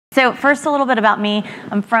So first, a little bit about me.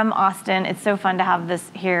 I'm from Austin. It's so fun to have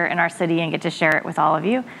this here in our city and get to share it with all of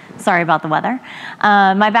you. Sorry about the weather.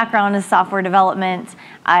 My background is software development.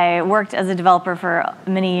 I worked as a developer for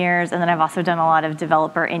many years, and then I've also done a lot of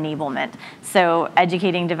developer enablement. So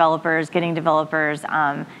educating developers, getting developers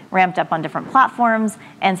ramped up on different platforms,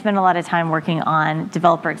 and spend a lot of time working on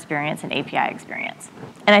developer experience and API experience.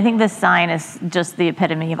 And I think this sign is just the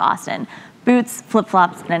epitome of Austin. Boots,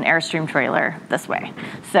 flip-flops, and an Airstream trailer this way.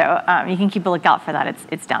 So you can keep a lookout for that.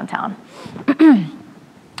 It's downtown.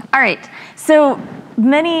 All right, so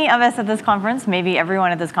many of us at this conference, maybe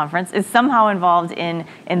everyone at this conference, is somehow involved in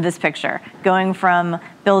this picture, going from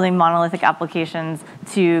building monolithic applications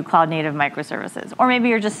to cloud-native microservices. Or maybe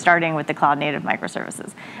you're just starting with the cloud-native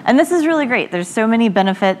microservices. And this is really great. There's so many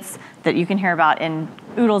benefits that you can hear about in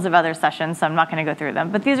oodles of other sessions, so I'm not going to go through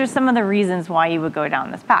them. But these are some of the reasons why you would go down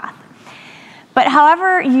this path. But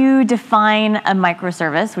however you define a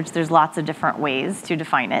microservice, which there's lots of different ways to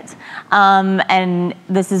define it, and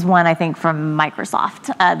this is one, I think, from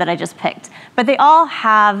Microsoft that I just picked. But they all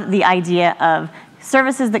have the idea of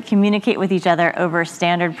services that communicate with each other over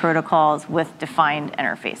standard protocols with defined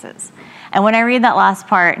interfaces. And when I read that last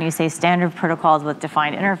part and you say standard protocols with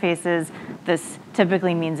defined interfaces, this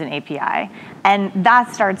typically means an API. And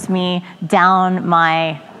that starts me down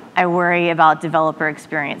my I worry about developer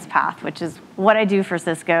experience path, which is what I do for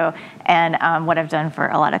Cisco and what I've done for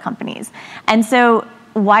a lot of companies. And so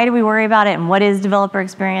why do we worry about it and what is developer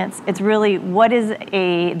experience? It's really what is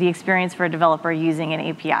the experience for a developer using an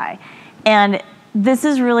API. And this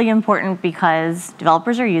is really important because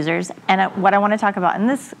developers are users, and what I want to talk about in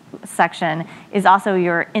this section is also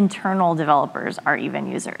your internal developers are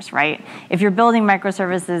even users, right? If you're building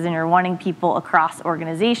microservices and you're wanting people across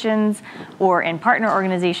organizations or in partner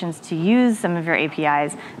organizations to use some of your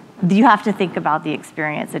APIs, you have to think about the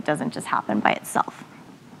experience. It doesn't just happen by itself.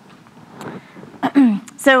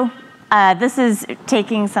 So this is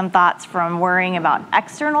taking some thoughts from worrying about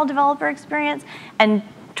external developer experience and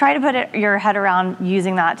try to put your head around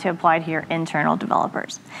using that to apply to your internal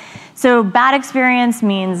developers. So bad experience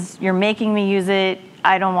means you're making me use it,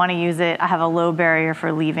 I don't want to use it, I have a low barrier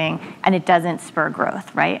for leaving, and it doesn't spur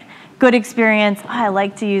growth, right? Good experience, oh, I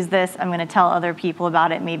like to use this, I'm going to tell other people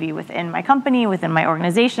about it, maybe within my company, within my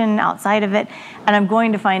organization, outside of it, and I'm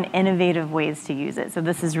going to find innovative ways to use it. So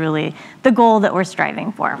this is really the goal that we're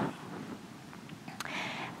striving for.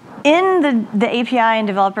 In the API and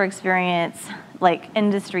developer experience, like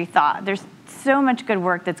industry thought, there's so much good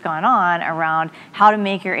work that's gone on around how to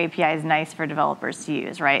make your APIs nice for developers to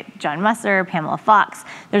use, right? John Musser, Pamela Fox.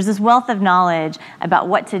 There's this wealth of knowledge about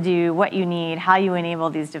what to do, what you need, how you enable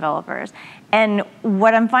these developers. And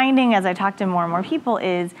what I'm finding as I talk to more and more people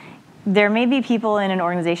is there may be people in an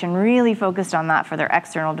organization really focused on that for their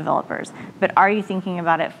external developers, but are you thinking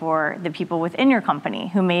about it for the people within your company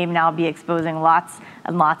who may now be exposing lots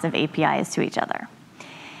and lots of APIs to each other?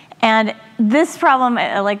 And this problem,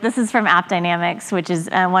 like this is from App Dynamics, which is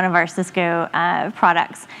one of our Cisco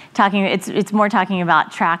products. It's more talking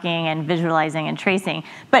about tracking and visualizing and tracing.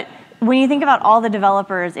 But when you think about all the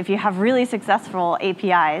developers, if you have really successful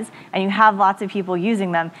APIs and you have lots of people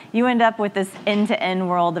using them, you end up with this end-to-end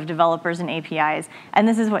world of developers and APIs. And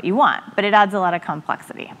this is what you want, but it adds a lot of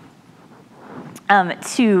complexity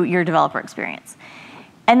to your developer experience.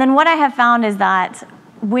 And then what I have found is that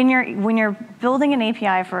when you're building an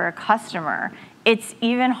API for a customer, it's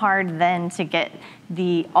even hard then to get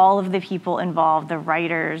all of the people involved, the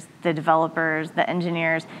writers, the developers, the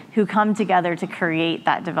engineers, who come together to create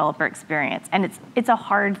that developer experience. And it's a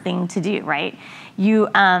hard thing to do, right?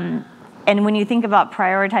 And when you think about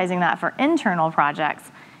prioritizing that for internal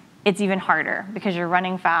projects, it's even harder because you're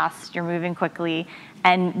running fast, you're moving quickly,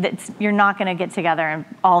 and you're not going to get together and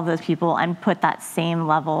all of those people and put that same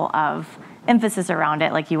level of emphasis around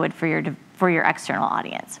it like you would for your external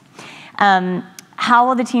audience. How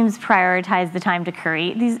will the teams prioritize the time to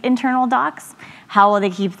create these internal docs? How will they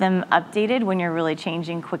keep them updated when you're really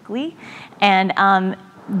changing quickly? And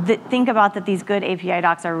think about that these good API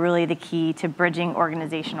docs are really the key to bridging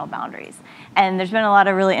organizational boundaries. And there's been a lot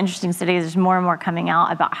of really interesting studies. There's more and more coming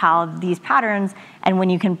out about how these patterns, and when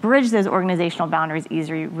you can bridge those organizational boundaries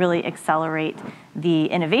easily, really accelerate the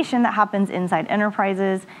innovation that happens inside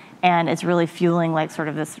enterprises. And it's really fueling like sort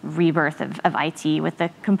of this rebirth of IT with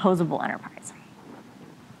the composable enterprise.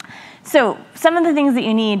 So some of the things that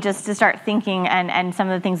you need just to start thinking and some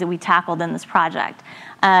of the things that we tackled in this project.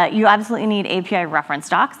 You absolutely need API reference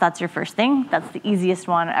docs. That's your first thing. That's the easiest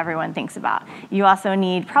one everyone thinks about. You also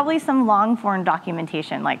need probably some long-form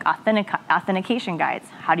documentation like authentication guides.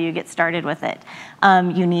 How do you get started with it?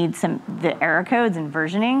 You need the error codes and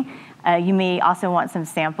versioning. You may also want some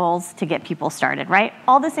samples to get people started, right?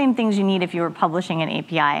 All the same things you need if you were publishing an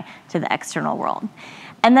API to the external world.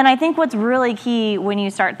 And then I think what's really key when you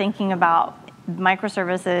start thinking about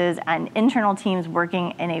microservices and internal teams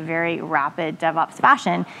working in a very rapid DevOps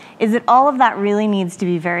fashion is that all of that really needs to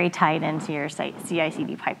be very tied into your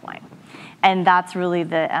CI/CD pipeline. And that's really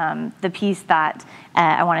the piece that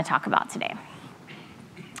I want to talk about today.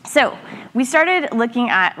 So we started looking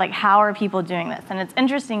at like how are people doing this, and it's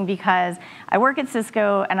interesting because I work at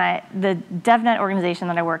Cisco, and the DevNet organization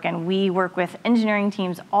that I work in, we work with engineering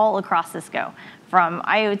teams all across Cisco, from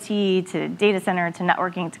IoT to data center to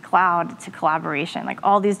networking to cloud to collaboration, like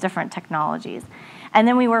all these different technologies. And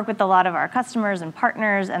then we work with a lot of our customers and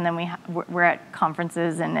partners, and then we're at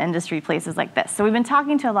conferences and industry places like this. So we've been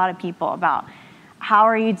talking to a lot of people about how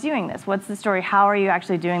are you doing this? What's the story? How are you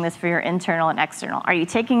actually doing this for your internal and external? Are you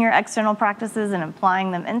taking your external practices and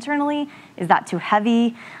applying them internally? Is that too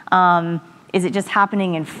heavy? Is it just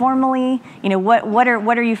happening informally? You know, what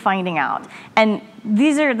are you finding out? And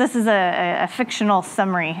this is a fictional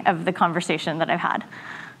summary of the conversation that I've had.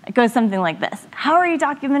 It goes something like this. How are you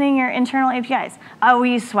documenting your internal APIs? Oh,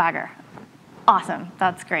 we use Swagger. Awesome,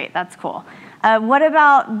 that's great, that's cool. What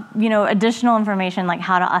about, you know, additional information like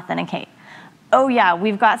how to authenticate? Oh yeah,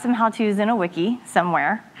 we've got some how-tos in a wiki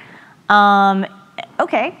somewhere.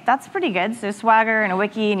 Okay, that's pretty good. So Swagger and a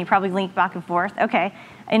wiki, and you probably link back and forth. Okay,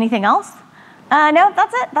 anything else? No,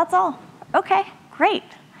 that's it, that's all. Okay, great.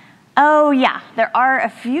 Oh yeah, there are a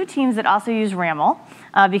few teams that also use RAML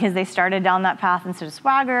because they started down that path instead of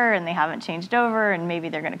Swagger and they haven't changed over and maybe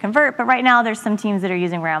they're gonna convert, but right now there's some teams that are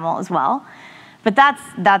using RAML as well. But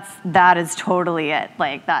that is totally it,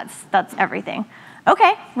 like that's everything.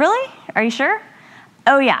 Okay, really? Are you sure?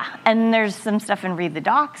 Oh yeah, and there's some stuff in read the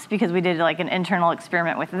docs because we did like an internal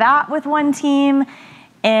experiment with that with one team.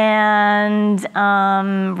 And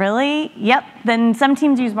really, yep, then some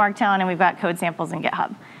teams use Markdown and we've got code samples in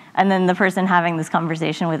GitHub. And then the person having this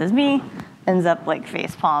conversation with is me, ends up like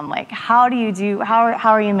facepalm, like how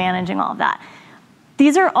are you managing all of that?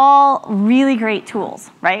 These are all really great tools,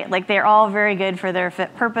 right? Like they're all very good for their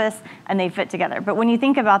fit purpose and they fit together. But when you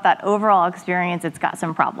think about that overall experience, it's got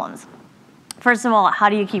some problems. First of all, how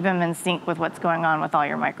do you keep them in sync with what's going on with all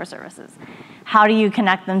your microservices? How do you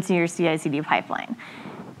connect them to your CI/CD pipeline?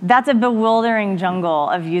 That's a bewildering jungle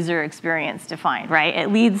of user experience to find, right?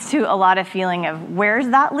 It leads to a lot of feeling of where's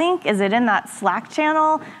that link? Is it in that Slack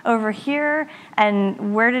channel over here?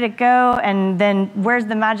 And where did it go? And then where's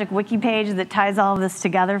the magic wiki page that ties all of this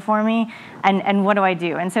together for me? And what do I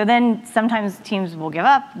do? And so then sometimes teams will give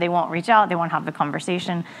up, they won't reach out, they won't have the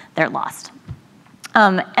conversation, they're lost.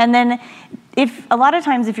 And then a lot of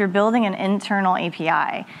times if you're building an internal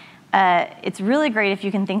API, it's really great if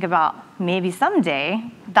you can think about maybe someday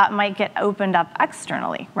that might get opened up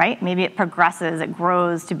externally, right? Maybe it progresses, it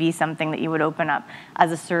grows to be something that you would open up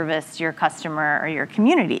as a service to your customer or your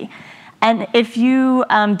community. And if you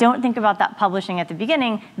don't think about that publishing at the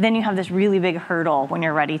beginning, then you have this really big hurdle when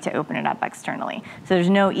you're ready to open it up externally. So there's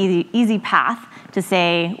no easy path to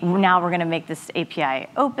say, now we're gonna make this API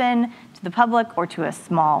open to the public or to a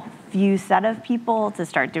small few set of people to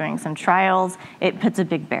start doing some trials. It puts a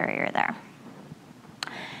big barrier there.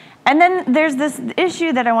 And then there's this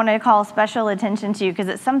issue that I want to call special attention to because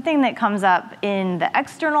it's something that comes up in the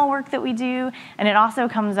external work that we do, and it also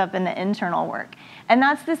comes up in the internal work. And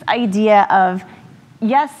that's this idea of,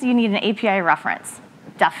 yes, you need an API reference,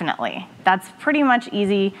 definitely. That's pretty much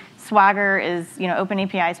easy. Swagger is, open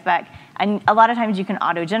API spec, and a lot of times you can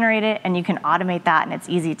auto-generate it and you can automate that and it's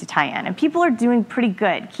easy to tie in. And people are doing pretty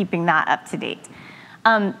good keeping that up to date.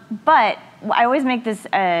 But I always make this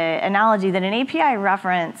analogy that an API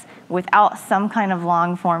reference without some kind of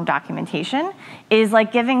long-form documentation is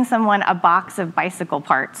like giving someone a box of bicycle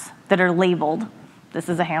parts that are labeled. This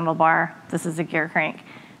is a handlebar, this is a gear crank.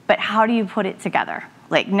 But how do you put it together?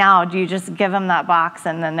 Like now, do you just give them that box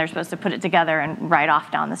and then they're supposed to put it together and ride off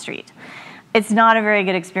down the street? It's not a very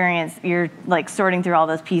good experience. You're like sorting through all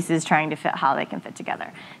those pieces trying to fit how they can fit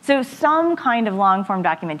together. So some kind of long-form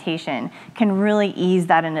documentation can really ease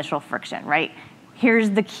that initial friction, right? Here's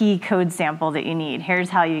the key code sample that you need. Here's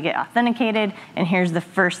how you get authenticated, and here's the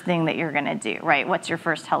first thing that you're gonna do, right? What's your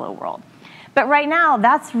first hello world? But right now,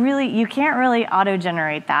 you can't really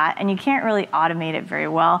auto-generate that, and you can't really automate it very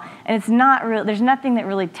well, and it's not real. There's nothing that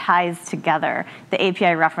really ties together the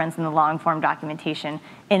API reference and the long-form documentation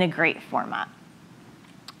in a great format.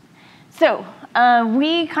 So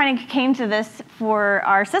we kind of came to this for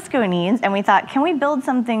our Cisco needs, and we thought, can we build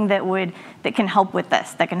something that can help with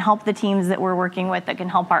this, that can help the teams that we're working with, that can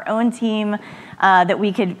help our own team, that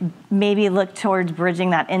we could maybe look towards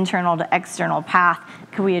bridging that internal to external path?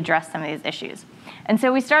 Could we address some of these issues? And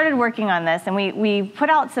so we started working on this, and we put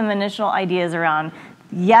out some initial ideas around,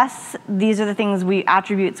 yes, these are the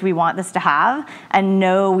attributes we want this to have, and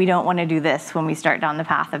no, we don't want to do this when we start down the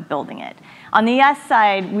path of building it. On the yes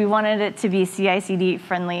side, we wanted it to be CI/CD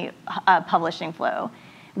friendly publishing flow.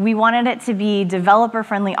 We wanted it to be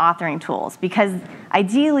developer-friendly authoring tools, because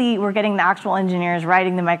ideally, we're getting the actual engineers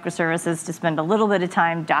writing the microservices to spend a little bit of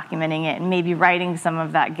time documenting it and maybe writing some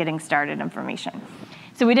of that getting started information.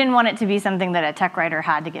 So we didn't want it to be something that a tech writer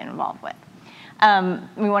had to get involved with.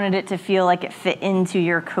 We wanted it to feel like it fit into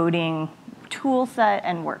your coding tool set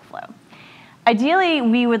and workflow. Ideally,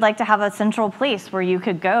 we would like to have a central place where you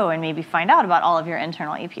could go and maybe find out about all of your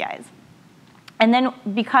internal APIs. And then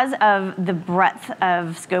because of the breadth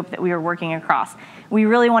of scope that we were working across, we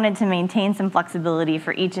really wanted to maintain some flexibility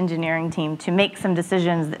for each engineering team to make some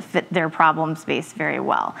decisions that fit their problem space very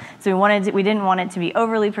well. So we didn't want it to be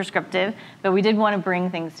overly prescriptive, but we did want to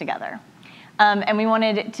bring things together. And we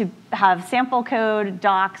wanted it to have sample code,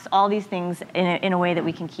 docs, all these things in a way that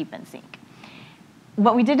we can keep in sync.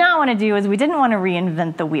 What we did not want to do is we didn't want to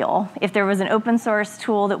reinvent the wheel. If there was an open source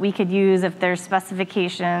tool that we could use, if there's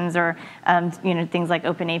specifications or things like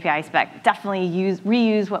Open API spec, definitely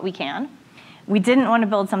reuse what we can. We didn't want to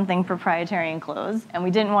build something proprietary and closed, and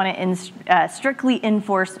we didn't want to strictly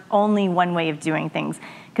enforce only one way of doing things,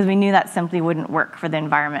 because we knew that simply wouldn't work for the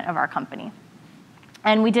environment of our company.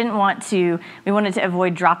 And we wanted to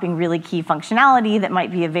avoid dropping really key functionality that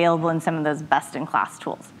might be available in some of those best-in-class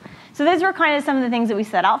tools. So those were kind of some of the things that we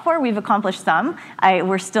set out for. We've accomplished some.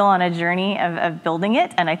 We're still on a journey of building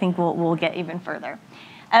it, and I think we'll get even further.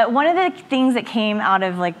 One of the things that came out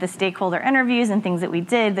of the stakeholder interviews and things that we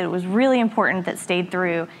did that was really important that stayed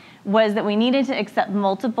through was that we needed to accept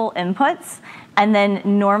multiple inputs and then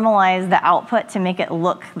normalize the output to make it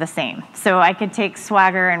look the same. So I could take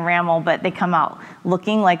Swagger and RAML, but they come out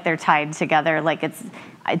looking like they're tied together, like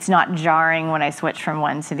it's not jarring when I switch from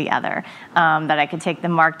one to the other. That I could take the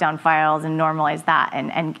markdown files and normalize that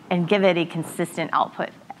and give it a consistent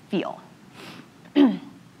output feel.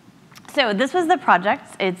 So this was the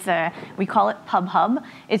project. We call it PubHub.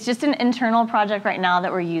 It's just an internal project right now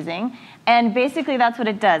that we're using. And basically that's what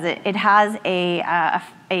it does. It has a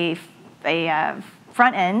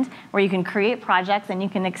front end where you can create projects and you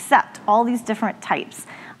can accept all these different types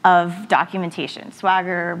of documentation: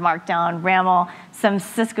 Swagger, Markdown, RAML, some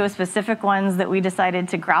Cisco-specific ones that we decided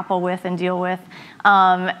to grapple with and deal with,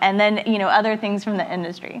 and then other things from the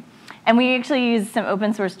industry. And we actually use some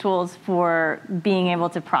open source tools for being able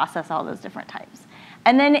to process all those different types.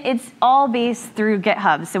 And then it's all based through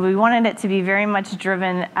GitHub. So we wanted it to be very much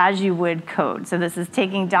driven as you would code. So this is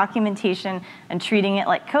taking documentation and treating it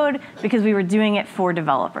like code because we were doing it for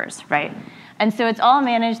developers, right? And so it's all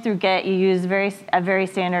managed through Git. You use a very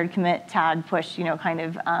standard commit, tag, push, kind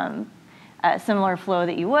of a similar flow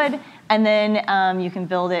that you would. And then you can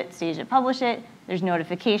build it, stage it, publish it. There's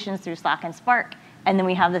notifications through Slack and Spark. And then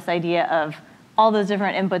we have this idea of all those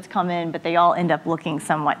different inputs come in, but they all end up looking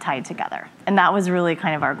somewhat tied together. And that was really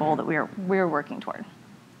kind of our goal that we were working toward.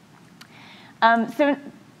 I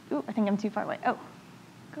think I'm too far away. Oh,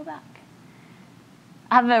 go back.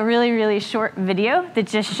 I have a really, really short video that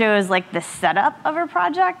just shows the setup of our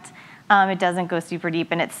project. It doesn't go super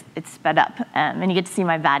deep, and it's sped up. And you get to see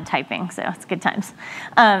my bad typing, so it's good times.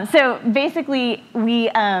 So basically,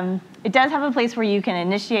 it does have a place where you can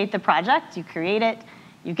initiate the project. You create it.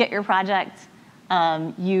 You get your project.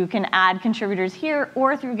 You can add contributors here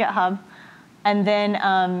or through GitHub. And then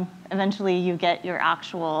eventually, you get your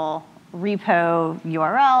actual repo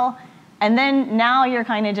URL. And then now you're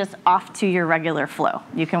kind of just off to your regular flow.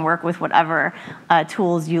 You can work with whatever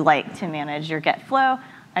tools you like to manage your Git flow.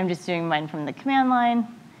 I'm just doing mine from the command line.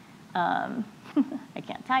 I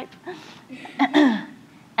can't type.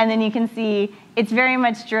 And then you can see it's very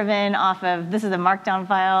much driven off of, this is a markdown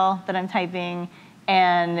file that I'm typing,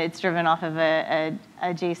 and it's driven off of a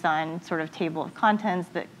JSON sort of table of contents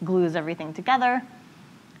that glues everything together.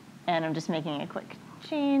 And I'm just making a quick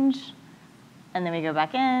change. And then we go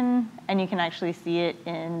back in, and you can actually see it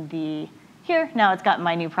in here. Now it's got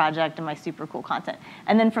my new project and my super cool content.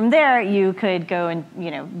 And then from there, you could go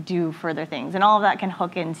and do further things. And all of that can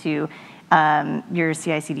hook into your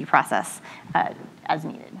CI/CD process as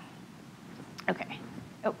needed. OK.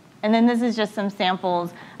 Oh, And then this is just some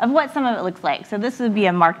samples of what some of it looks like. So this would be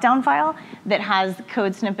a markdown file that has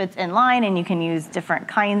code snippets in line, and you can use different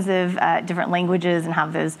kinds of different languages and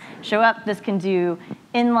have those show up. This can do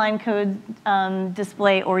inline code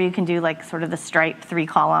display, or you can do like sort of the striped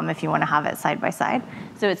 3-column if you want to have it side by side.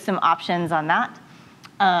 So it's some options on that.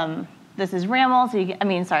 This is RAML, so you get,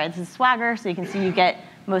 this is Swagger, so you can see you get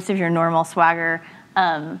most of your normal Swagger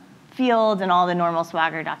fields and all the normal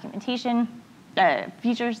Swagger documentation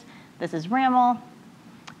features. This is RAML.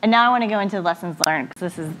 And now I want to go into lessons learned,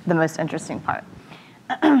 because this is the most interesting part.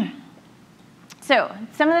 So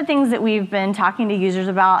some of the things that we've been talking to users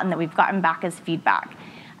about and that we've gotten back as feedback.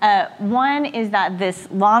 One is that this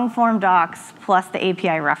long-form docs plus the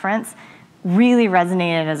API reference really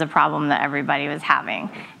resonated as a problem that everybody was having.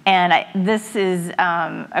 And this is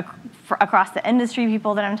across the industry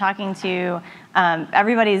people that I'm talking to.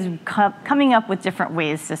 Everybody's coming up with different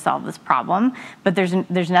ways to solve this problem, but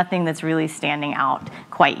there's nothing that's really standing out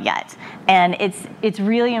quite yet. And it's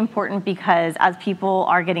really important, because as people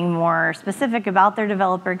are getting more specific about their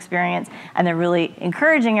developer experience, and they're really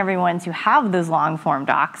encouraging everyone to have those long form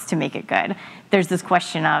docs to make it good, there's this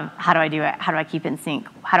question of, how do I do it? How do I keep in sync?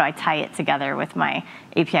 How do I tie it together with my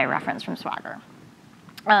API reference from Swagger?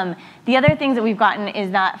 The other things that we've gotten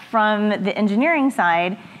is that from the engineering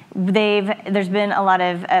side, there's been a lot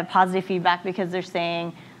of positive feedback, because they're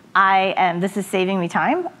saying, this is saving me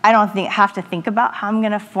time. I don't have to think about how I'm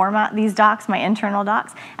going to format these docs, my internal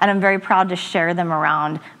docs, and I'm very proud to share them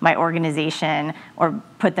around my organization or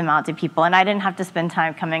put them out to people. And I didn't have to spend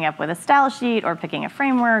time coming up with a style sheet or picking a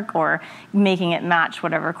framework or making it match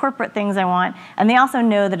whatever corporate things I want. And they also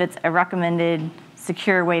know that it's a recommended,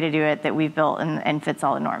 secure way to do it that we've built and fits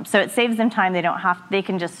all the norms. So it saves them time. They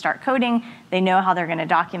can just start coding. They know how they're going to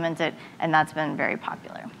document it, and that's been very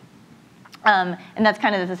popular. And that's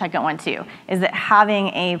kind of the second one too, is that having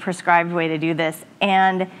a prescribed way to do this,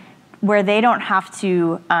 and where they don't have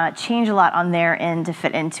to change a lot on their end to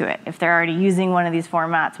fit into it. If they're already using one of these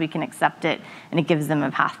formats, we can accept it, and it gives them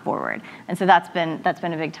a path forward. And so that's been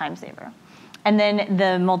a big time saver. And then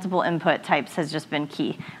the multiple input types has just been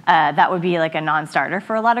key. That would be like a non-starter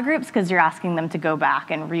for a lot of groups, because you're asking them to go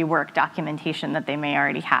back and rework documentation that they may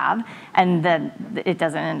already have, and then it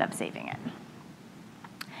doesn't end up saving it.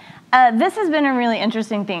 This has been a really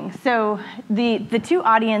interesting thing. So the two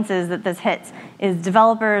audiences that this hits is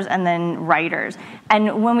developers and then writers.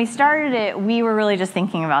 And when we started it, we were really just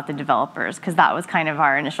thinking about the developers, because that was kind of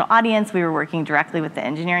our initial audience. We were working directly with the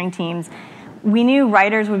engineering teams. We knew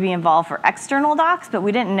writers would be involved for external docs, but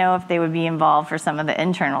we didn't know if they would be involved for some of the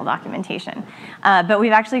internal documentation. But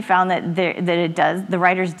we've actually found that the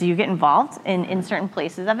writers do get involved in certain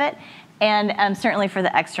places of it. And certainly for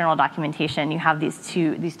the external documentation, you have these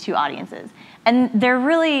two audiences. And they're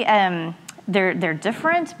really, they're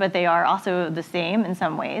different, but they are also the same in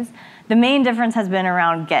some ways. The main difference has been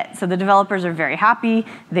around Git. So the developers are very happy.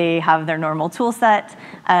 They have their normal tool set.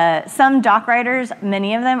 Some doc writers,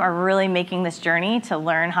 many of them, are really making this journey to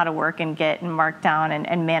learn how to work in Git and Markdown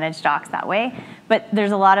and manage docs that way. But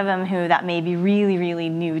there's a lot of them who that may be really, really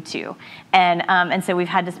new to. And so we've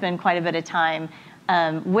had to spend quite a bit of time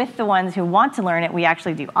with the ones who want to learn it. We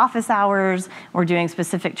actually do office hours. We're doing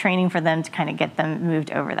specific training for them to kind of get them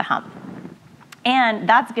moved over the hump. And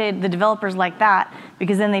that's good. The developers like that,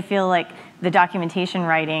 because then they feel like the documentation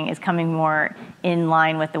writing is coming more in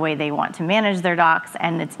line with the way they want to manage their docs,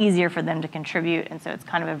 and it's easier for them to contribute, and so it's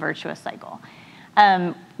kind of a virtuous cycle.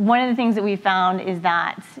 One of the things that we found is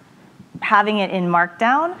that having it in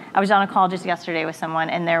Markdown, I was on a call just yesterday with someone,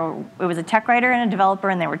 and it was a tech writer and a developer,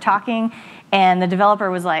 and they were talking, and the developer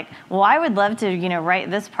was like, well, I would love to write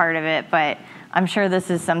this part of it, but I'm sure this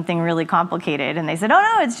is something really complicated. And they said, oh,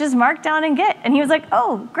 no, it's just Markdown and Git. And he was like,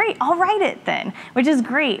 oh, great, I'll write it then, which is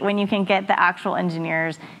great when you can get the actual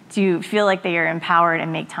engineers to feel like they are empowered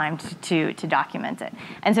and make time to document it.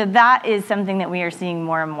 And so that is something that we are seeing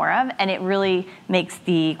more and more of, and it really makes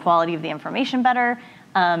the quality of the information better,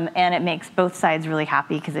 and it makes both sides really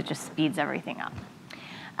happy because it just speeds everything up.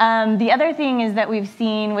 The other thing is that we've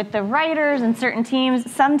seen with the writers and certain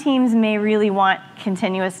teams, some teams may really want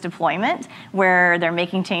continuous deployment where they're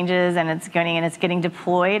making changes and it's getting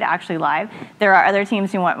deployed actually live. There are other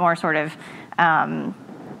teams who want more sort of,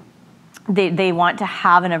 they want to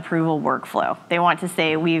have an approval workflow. They want to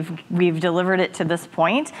say, we've delivered it to this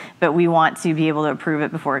point, but we want to be able to approve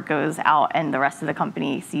it before it goes out and the rest of the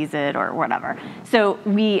company sees it or whatever. So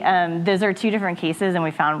those are two different cases, and we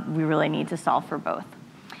found we really need to solve for both.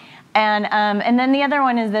 And then the other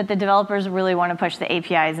one is that the developers really want to push the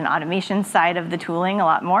APIs and automation side of the tooling a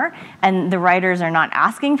lot more, and the writers are not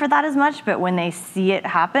asking for that as much, but when they see it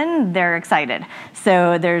happen, they're excited.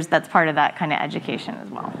 So that's part of that kind of education as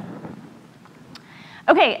well.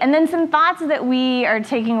 Okay, and then some thoughts that we are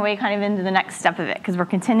taking away kind of into the next step of it, because we're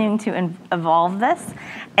continuing to evolve this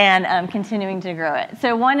and continuing to grow it.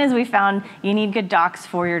 So one is we found you need good docs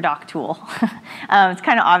for your doc tool. It's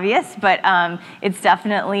kind of obvious, but it's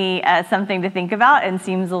definitely something to think about and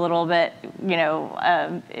seems a little bit,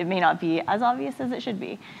 it may not be as obvious as it should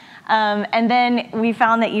be. And then we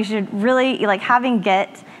found that you should really, having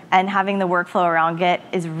Git and having the workflow around Git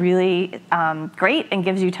is really great and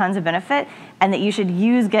gives you tons of benefit, and that you should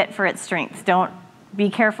use Git for its strengths. Don't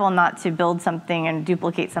be careful not to build something and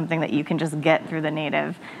duplicate something that you can just get through the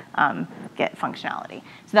native Git functionality.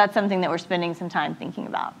 So that's something that we're spending some time thinking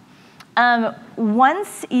about.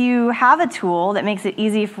 Once you have a tool that makes it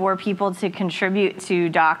easy for people to contribute to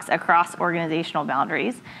docs across organizational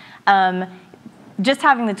boundaries, just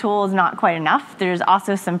having the tool is not quite enough. There's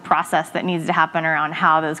also some process that needs to happen around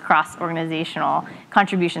how those cross-organizational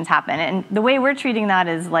contributions happen. And the way we're treating that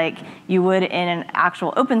is like you would in an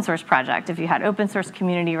actual open source project. If you had open source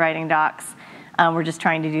community writing docs, we're just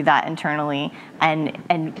trying to do that internally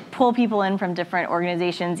and pull people in from different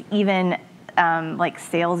organizations, even like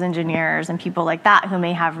sales engineers and people like that who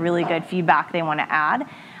may have really good feedback they want to add.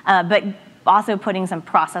 But also putting some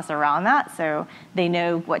process around that so they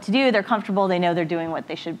know what to do, they're comfortable, they know they're doing what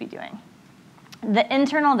they should be doing. The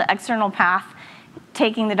internal to external path,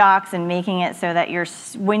 taking the docs and making it so that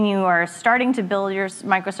when you are starting to build your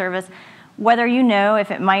microservice, whether you know if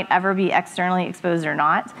it might ever be externally exposed or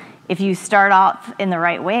not, if you start off in the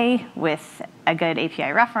right way with a good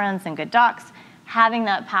API reference and good docs, having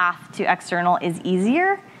that path to external is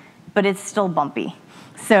easier, but it's still bumpy.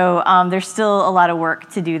 So there's still a lot of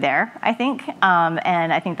work to do there, I think,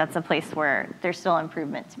 and I think that's a place where there's still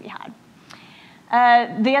improvement to be had.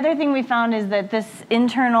 The other thing we found is that this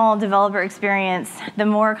internal developer experience, the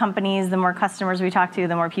more companies, the more customers we talk to,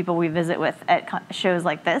 the more people we visit with at shows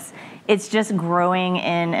like this, it's just growing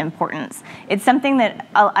in importance. It's something that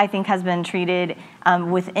I think has been treated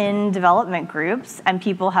within development groups, and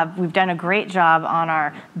we've done a great job on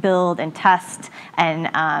our build and test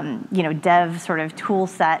and dev sort of tool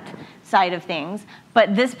set side of things.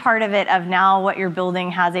 But this part of it of now what you're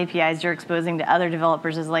building has APIs you're exposing to other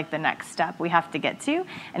developers is like the next step we have to get to.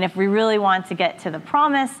 And if we really want to get to the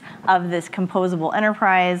promise of this composable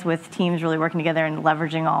enterprise with teams really working together and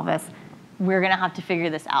leveraging all this, we're going to have to figure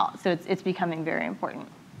this out. So it's becoming very important.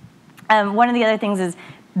 One of the other things is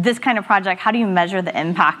this kind of project, how do you measure the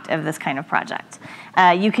impact of this kind of project?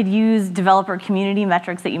 You could use developer community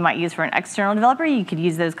metrics that you might use for an external developer. You could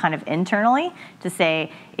use those kind of internally to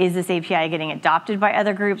say, is this API getting adopted by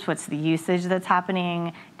other groups? What's the usage that's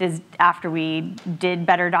happening? After we did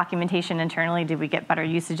better documentation internally, did we get better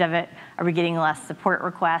usage of it? Are we getting less support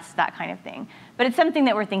requests? That kind of thing. But it's something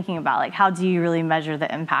that we're thinking about, like how do you really measure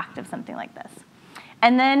the impact of something like this?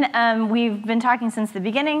 And then we've been talking since the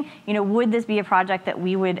beginning, would this be a project that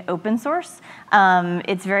we would open source?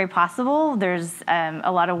 It's very possible. There's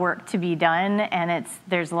a lot of work to be done, and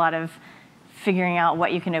there's a lot of figuring out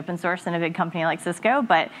what you can open source in a big company like Cisco,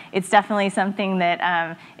 but it's definitely something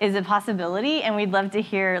that is a possibility, and we'd love to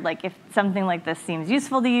hear if something like this seems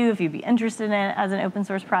useful to you, if you'd be interested in it as an open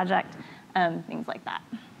source project, things like that.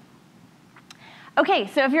 Okay,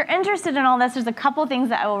 so if you're interested in all this, there's a couple things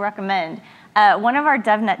that I will recommend. One of our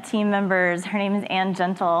DevNet team members, her name is Ann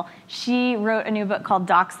Gentle, she wrote a new book called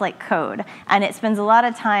Docs Like Code, and it spends a lot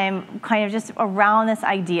of time kind of just around this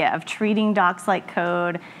idea of treating docs like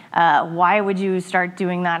code. Why would you start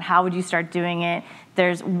doing that? How would you start doing it?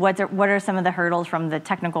 What are some of the hurdles from the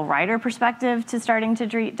technical writer perspective to starting to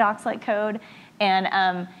treat docs like code?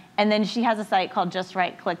 And then she has a site called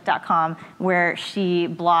justrightclick.com where she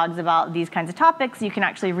blogs about these kinds of topics. You can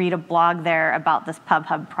actually read a blog there about this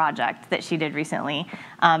PubHub project that she did recently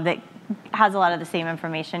that has a lot of the same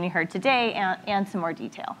information you heard today and some more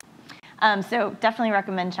detail. So definitely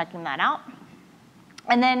recommend checking that out.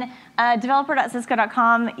 And then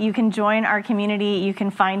developer.cisco.com, you can join our community. You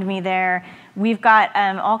can find me there. We've got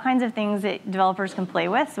all kinds of things that developers can play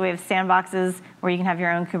with. So we have sandboxes where you can have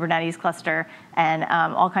your own Kubernetes cluster and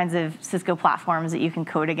all kinds of Cisco platforms that you can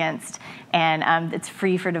code against. And it's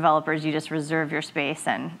free for developers. You just reserve your space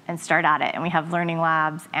and start at it. And we have learning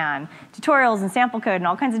labs and tutorials and sample code and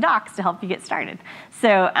all kinds of docs to help you get started.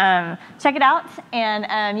 So check it out.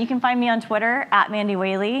 And you can find me on Twitter @Mandy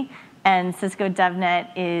Whaley. And Cisco DevNet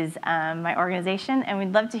is my organization, and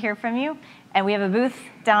we'd love to hear from you. And we have a booth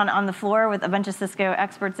down on the floor with a bunch of Cisco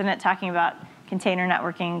experts in it talking about container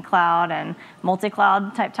networking, cloud, and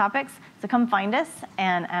multi-cloud type topics. So come find us,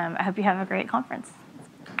 and I hope you have a great conference.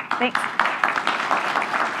 Thanks.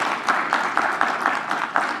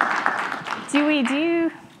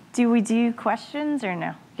 Do we do questions or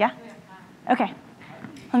no? Yeah? Okay.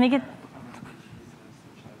 Let me get,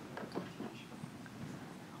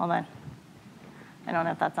 hold on. I don't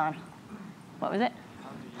know if that's on. What was it?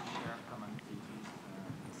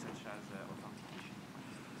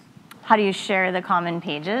 How do you share the common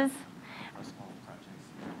pages?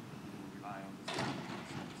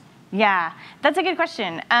 Yeah, that's a good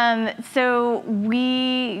question. So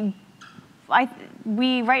we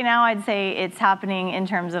right now, I'd say it's happening in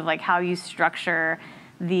terms of like how you structure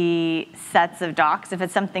the sets of docs. If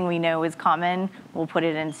it's something we know is common, we'll put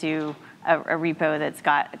it into a repo that's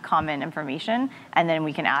got common information, and then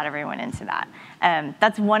we can add everyone into that.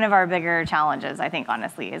 That's one of our bigger challenges, I think,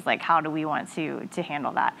 honestly, is like how do we want to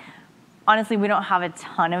handle that? Honestly, we don't have a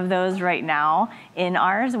ton of those right now in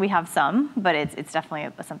ours. We have some, but it's definitely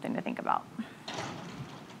something to think about.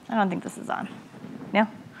 I don't think this is on. No?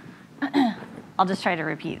 I'll just try to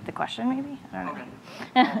repeat the question, maybe? I don't know.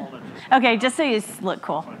 Okay, okay, just so you look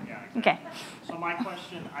cool. Yeah, exactly. Okay. So my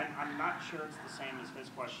question, I'm not sure it's the same as his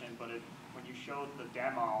question, but when you showed the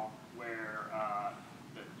demo where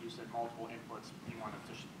you said multiple inputs, you wanted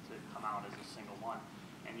to come out as a single one,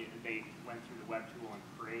 and they went through the web tool and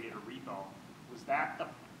created a repo, was that the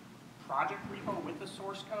project repo with the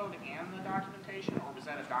source code and the documentation, or was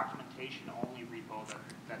that a documentation-only repo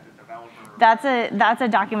that the developer? That's a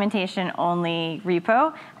documentation-only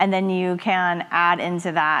repo, and then you can add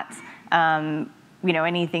into that, you know,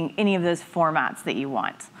 any of those formats that you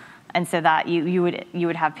want, and so that you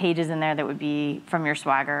would have pages in there that would be from your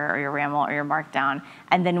Swagger or your RAML or your Markdown,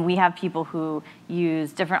 and then we have people who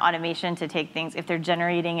use different automation to take things. If they're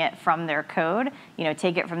generating it from their code, you know,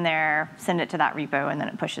 take it from there, send it to that repo, and then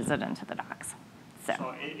it pushes it into the docs.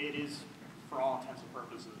 So it is, for all intents and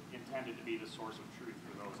purposes, intended to be the source of truth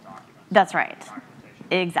for those documents. That's right.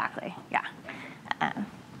 Exactly. Yeah.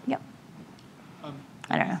 Yep.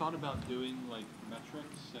 Have you thought about doing like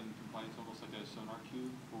metrics and compliance, almost like a sonar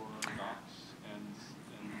cube for docs, and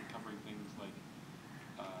covering things like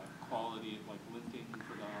quality, like linting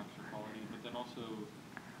for docs or quality, but then also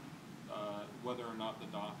whether or not the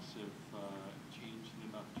docs have changed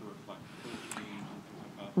enough to reflect code change and things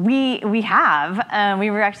like that? We have. We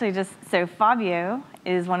were actually so Fabio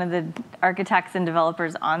is one of the architects and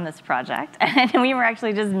developers on this project, and we were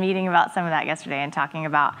actually just meeting about some of that yesterday and talking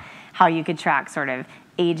about how you could track sort of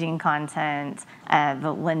aging content,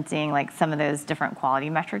 the linting, like some of those different quality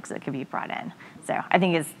metrics that could be brought in. So I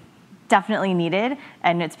think it's definitely needed,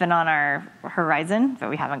 and it's been on our horizon, but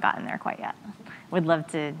we haven't gotten there quite yet. Would love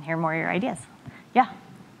to hear more of your ideas. Yeah?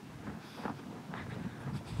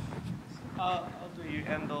 How do you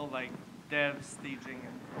handle like dev, staging,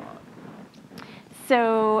 and prod?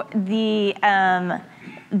 So the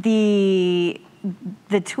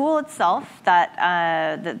tool itself,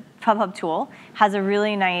 the PubHub tool, has a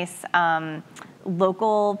really nice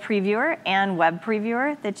local previewer and web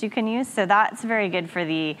previewer that you can use. So that's very good for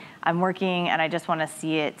I'm working and I just want to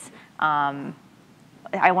see it.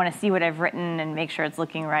 I want to see what I've written and make sure it's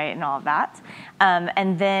looking right and all of that.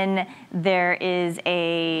 And then there is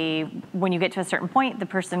when you get to a certain point, the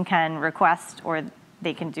person can request, or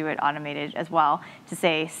they can do it automated as well, to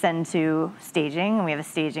say send to staging, and we have a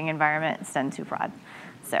staging environment, send to prod.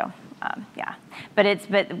 So yeah, but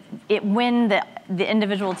when the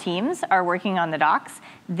individual teams are working on the docs,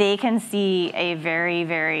 they can see a very,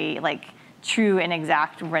 very like true and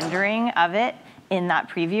exact rendering of it in that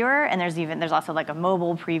previewer, and there's also like a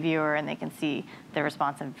mobile previewer, and they can see the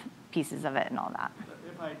responsive pieces of it and all that.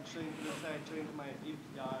 If I change my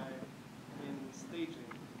API in staging,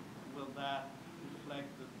 will that reflect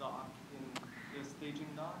the doc in the staging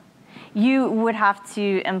doc? You would have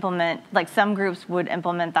to implement, like some groups would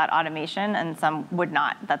implement that automation and some would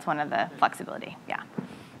not. That's one of the flexibility, yeah.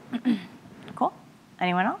 Cool.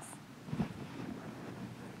 Anyone else?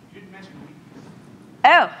 You didn't mention wikis.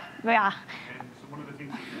 Oh, yeah. And so one of the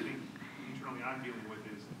things that I think internally I'm dealing with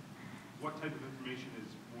is what type of information is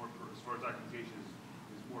more, as far as documentation,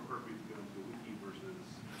 is more appropriate to go into a wiki versus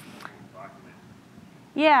a document.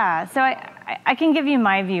 Yeah, so I can give you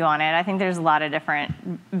my view on it. I think there's a lot of different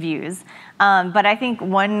views. But I think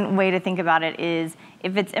one way to think about it is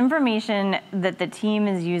if it's information that the team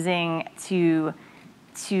is using to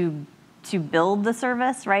to build the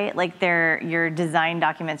service, right? Like your design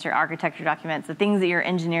documents, your architecture documents, the things that your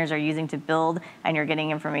engineers are using to build, and you're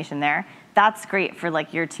getting information there. That's great for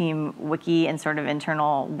like your team wiki and sort of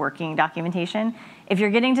internal working documentation. If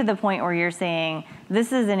you're getting to the point where you're saying,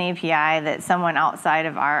 this is an API that someone outside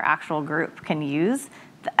of our actual group can use,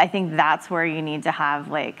 I think that's where you need to have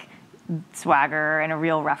like Swagger and a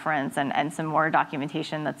real reference and some more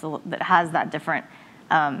documentation that has that different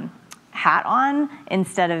hat on,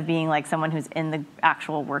 instead of being like someone who's in the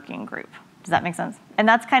actual working group. Does that make sense? And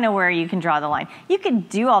that's kind of where you can draw the line. You could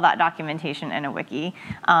do all that documentation in a wiki,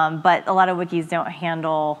 but a lot of wikis don't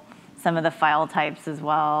handle some of the file types as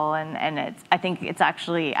well. And I think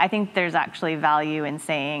there's actually value in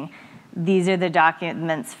saying, these are the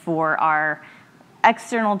documents for our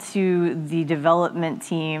external to the development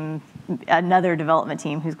team, another development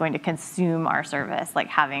team who's going to consume our service, like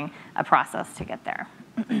having a process to get there.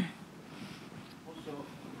 Also,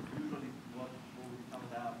 usually what we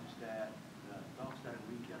found out is that the docs that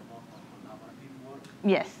we can not collaborative work.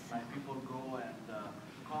 Yes. Like people go and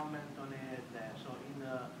comment on it. So in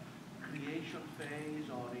the creation phase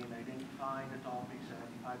or in identifying the topics and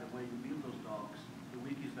identify the way you build those docs, the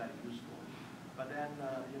wiki is very useful. But then,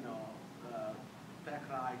 tech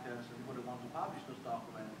writers and people who want to publish those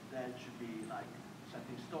documents, that should be like set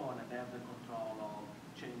in stone, and they have the control of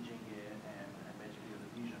changing it and basically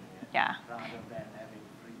revisioning it, rather than having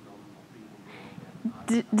freedom of people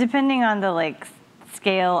going. Depending on the like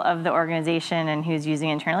scale of the organization and who's using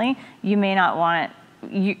internally, you may not want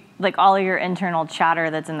like all of your internal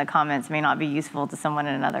chatter that's in the comments may not be useful to someone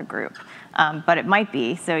in another group, but it might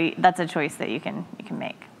be. So that's a choice that you can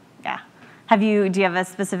make. Yeah. Do you have a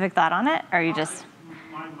specific thought on it, or are you just?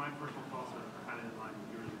 My personal thoughts are kind of in line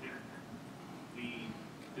with yours. I think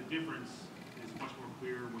the difference is much more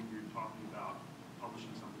clear when you're talking about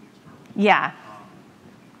publishing something externally. Yeah.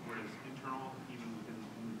 Whereas internal, even within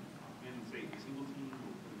say a single team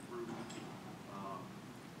or a group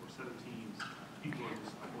or set of teams, people are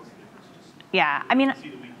just like, what's the difference? Yeah, I mean.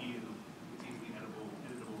 See the wiki and it's easily editable.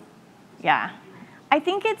 Yeah. I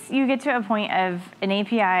think you get to a point of an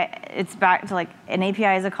API, it's back to like an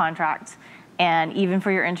API is a contract, and even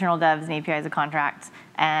for your internal devs, an API is a contract.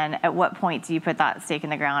 And at what point do you put that stake in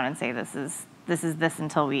the ground and say this is this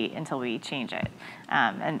until we change it?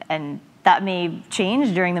 And that may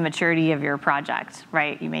change during the maturity of your project,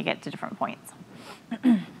 right? You may get to different points.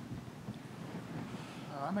 I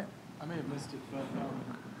may have missed it, but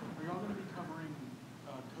are y'all going to be covering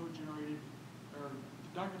code generated or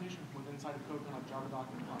documentation from inside of code, kind of like Java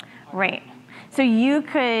document? Right. So you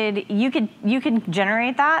could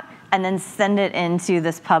generate that and then send it into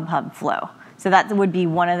this pub hub flow. So that would be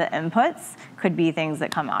one of the inputs. Could be things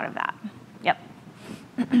that come out of that. Yep.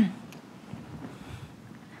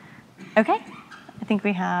 Okay. I think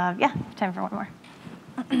we have time for one more.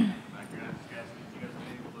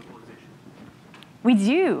 We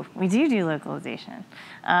do localization.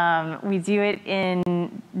 We do it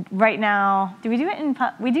in, right now, do we do it in,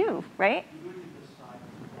 we do, right?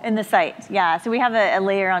 In the site, yeah. So we have a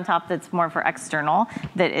layer on top that's more for external,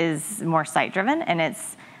 that is more site driven, and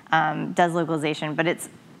it's does localization, but it's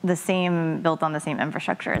the same, built on the same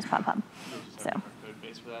infrastructure as PubHub. So. Code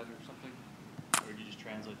base for that or something? Or do you just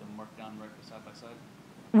translate them markdown right side by side?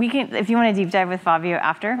 We can, if you want to deep dive with Fabio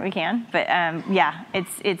after, we can. But yeah,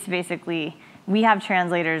 it's basically, we have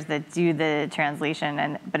translators that do the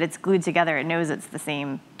translation, but it's glued together. It knows it's the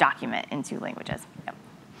same document in two languages. Yep.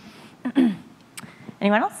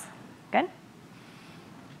 Anyone else? Good?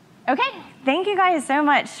 Okay, thank you guys so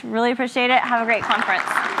much. Really appreciate it. Have a great conference.